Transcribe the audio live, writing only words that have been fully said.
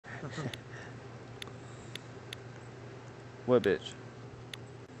What bitch?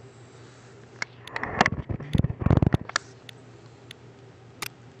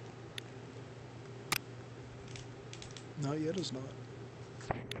 Not yet, it's not.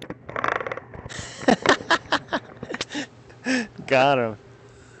 Got him.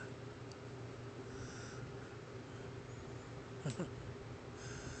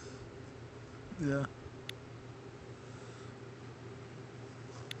 Yeah.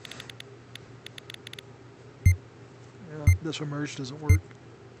 Yeah, this merge doesn't work.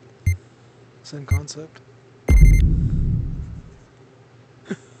 Same concept.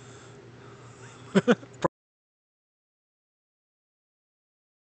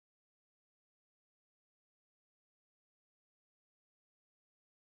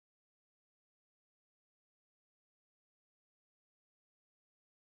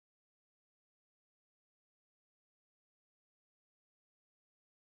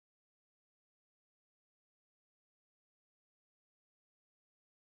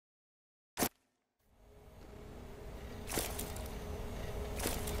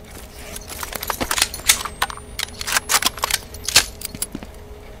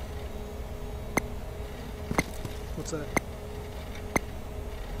 What's that?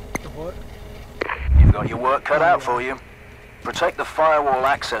 The what? You've got your work cut out for you. Protect the firewall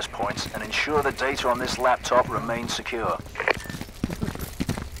access points and ensure the data on this laptop remains secure.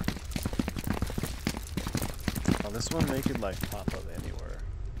 Oh, this one they could like pop up anywhere.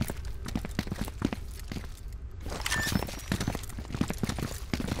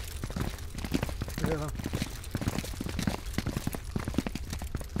 Yeah.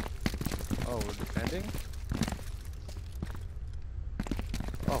 Oh, we're defending?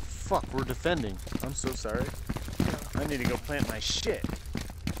 Oh fuck, we're defending. I'm so sorry. I need to go plant my shit.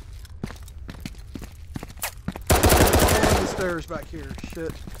 And the stairs back here.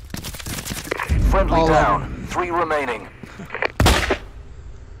 Shit. Friendly All down. 3 remaining.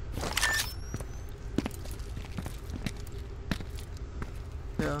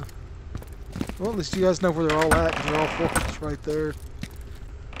 Yeah. Well, at least you guys know where they're all at. They're all forks right there.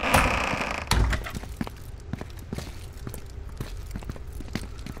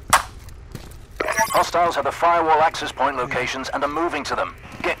 Hostiles have the firewall access point locations and are moving to them.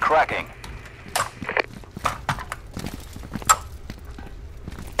 Get cracking.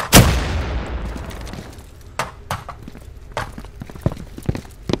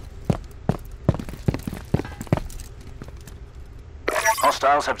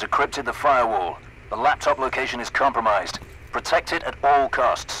 Hostiles have decrypted the firewall. The laptop location is compromised. Protect it at all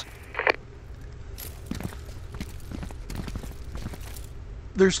costs.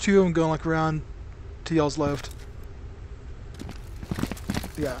 There's 2 of them going like around to y'all's left.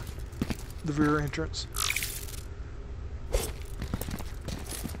 Yeah. The rear entrance. Okay,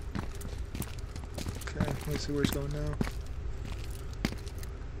 let me see where he's going now.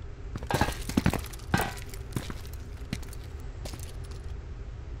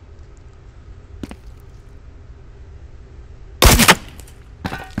 I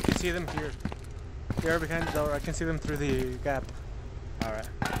can see them here. They are behind the door. I can see them through the gap. Alright.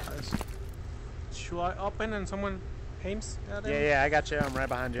 Nice. Should I open and someone aims at him? Yeah, I got you. I'm right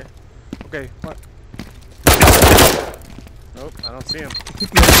behind you. Okay, what? Nope, I don't see him.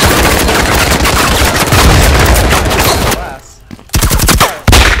 Glass.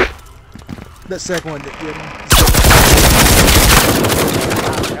 That second one didn't get him.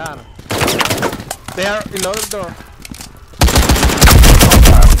 Got him. They are in the other door.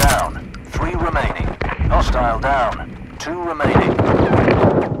 Hostile down. 3 remaining. Hostile down. 2 remaining.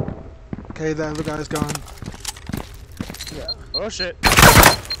 Okay, the other guy's gone. Yeah. Oh shit.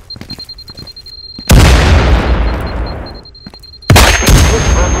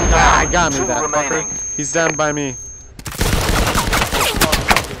 Ah, I got me, 2 that remaining. fucker. He's down by me.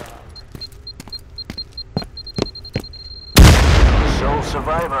 Sole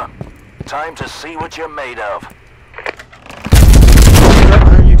survivor. Time to see what you're made of.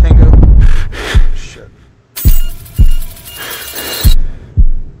 There you Tango. Shit.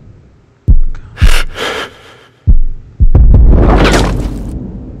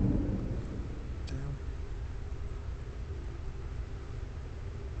 Damn.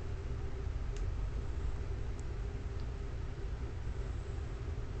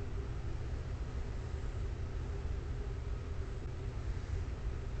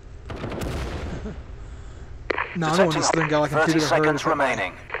 No, I don't want this thing guy like 30 configured seconds her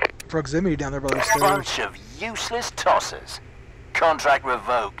remaining. proximity down there by the stairs. Bunch of useless tossers. Contract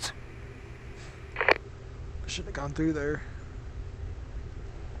revoked. Shouldn't have gone through there.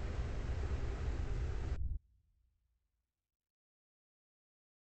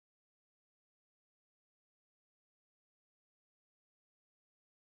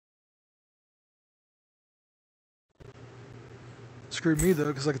 screwed me though,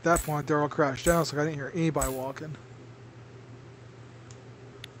 because like at that point they're all crashed down, so I didn't hear anybody walking.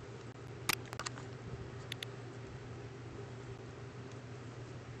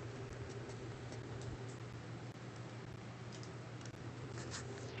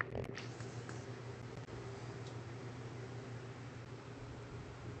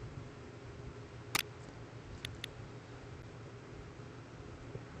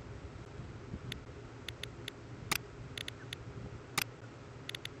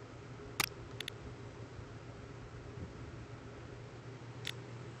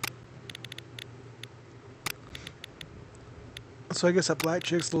 So I guess that black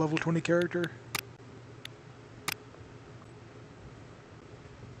chick's the level 20 character.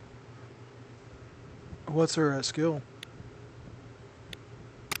 What's her skill?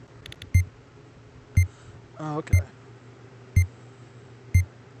 Oh, okay.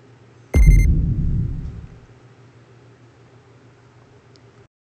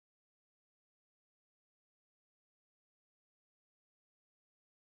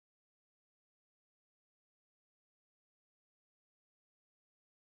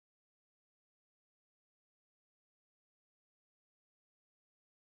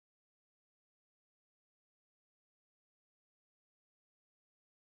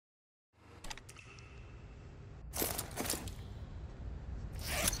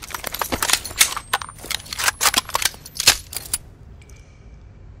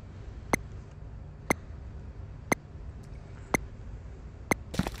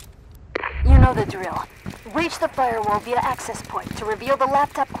 You know the drill. Reach the firewall via access point to reveal the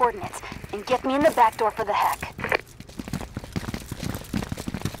laptop coordinates and get me in the back door for the hack.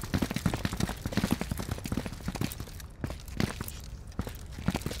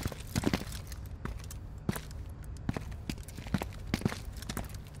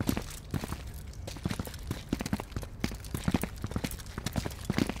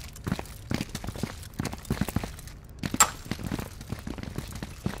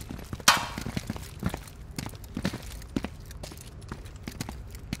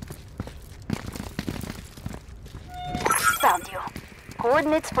 Found you.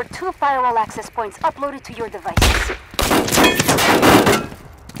 Coordinates for 2 firewall access points uploaded to your devices.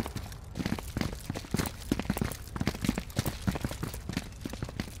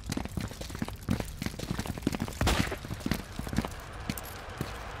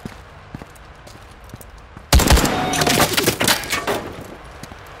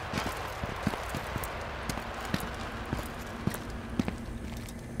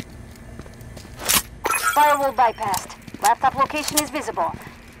 Firewall bypassed. Laptop location is visible.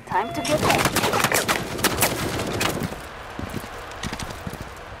 Time to get home.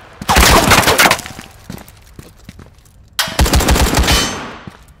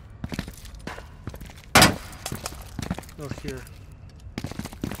 Oh, here.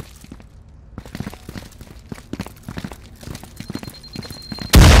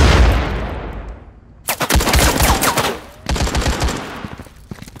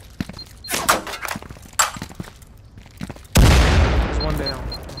 One down.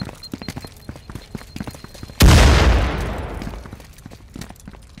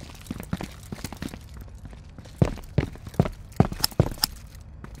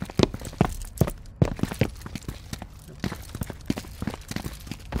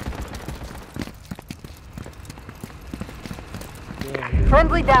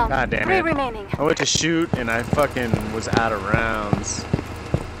 Friendly down. God damn 3 it. remaining. I went to shoot and I fucking was out of rounds.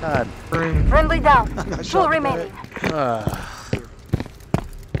 God. Friendly down. got 2 shot in the remaining.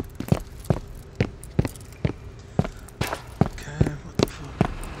 Okay, what the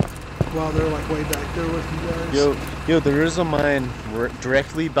fuck? Wow, they're like way back there with you guys. Yo, there is a mine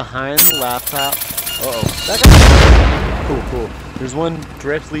directly behind the laptop. Uh-oh. Cool. There's one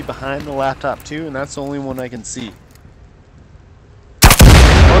directly behind the laptop too, and that's the only one I can see.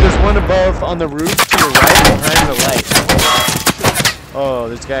 Oh, there's one above on the roof to your right behind the light. Oh,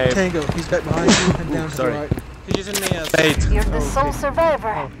 this guy. Tango, he's back behind you and down to sorry. the right. Could you send me a... Wait. You're the sole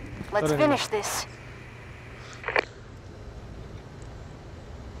survivor. Oh, Let's thought I finish this.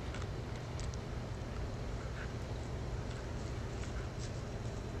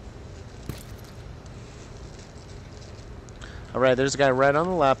 Alright, there's a guy right on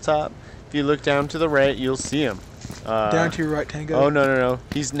the laptop. If you look down to the right, you'll see him. Down to your right, Tango. Oh, no.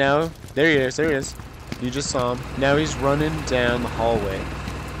 He's now... There he is. You just saw him. Now he's running down the hallway.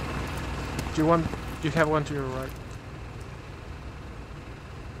 Do you have one to your right?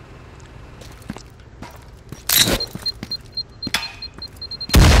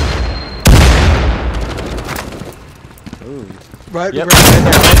 Ooh. Right, Yep, right. right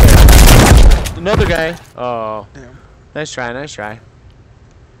there. Another guy. Oh. Damn. Nice try.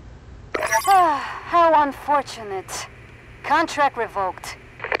 How unfortunate. Contract revoked.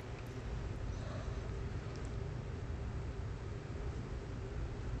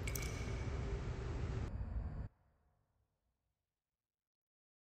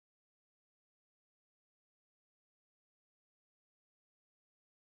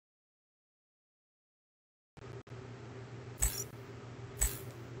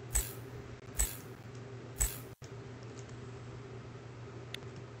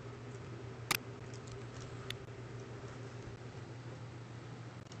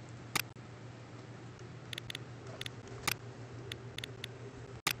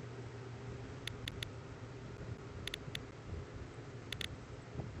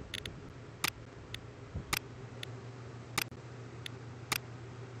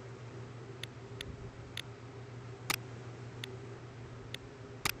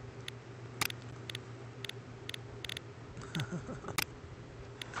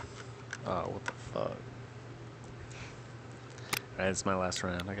 Oh, what the fuck? Alright, it's my last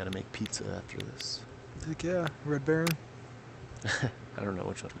round. I gotta make pizza after this. Heck yeah, Red Baron. I don't know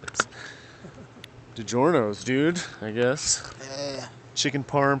which one it is. DiGiorno's, dude, I guess. Yeah. Chicken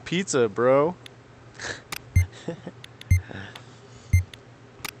parm pizza, bro.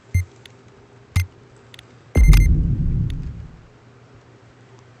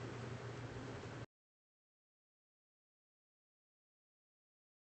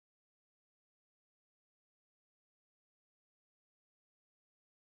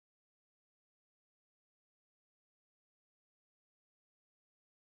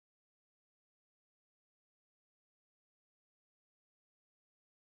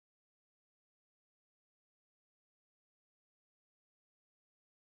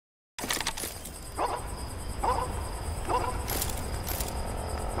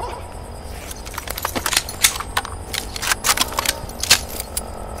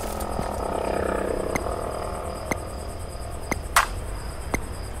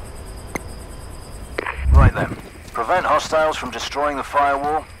 Right then. Prevent hostiles from destroying the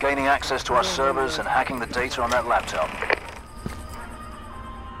firewall, gaining access to our servers, and hacking the data on that laptop.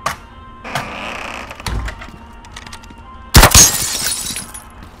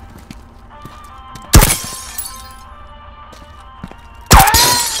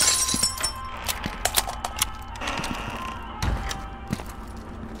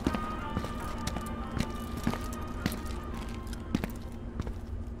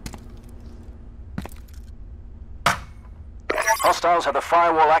 Hostiles have the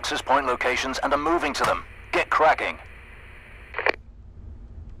firewall access point locations and are moving to them. Get cracking.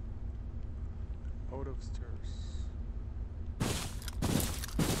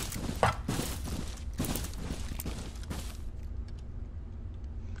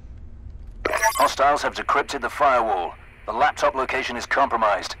 Hostiles have decrypted the firewall. The laptop location is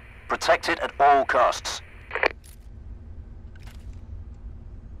compromised. Protect it at all costs.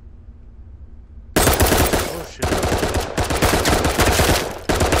 Oh shit.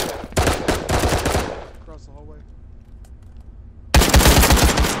 Across the hallway.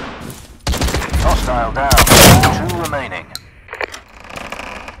 Hostile down. 2 remaining.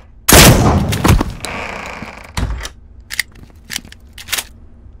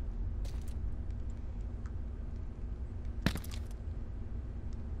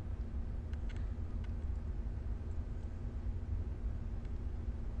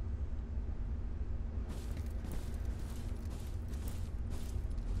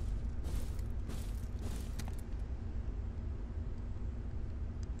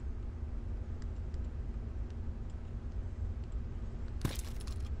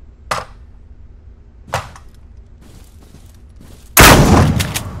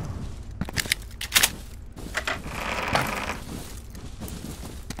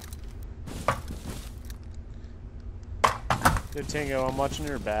 Good Tango, I'm watching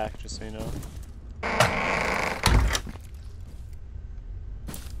your back, just so you know.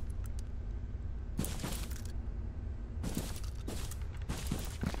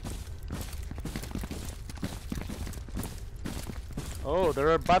 Oh,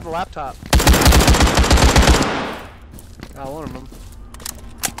 they're by the laptop. Got one of them.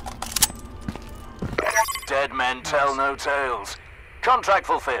 Dead men tell no tales. Contract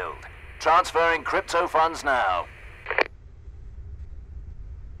fulfilled. Transferring crypto funds now.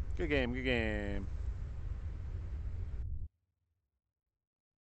 Good game, good game.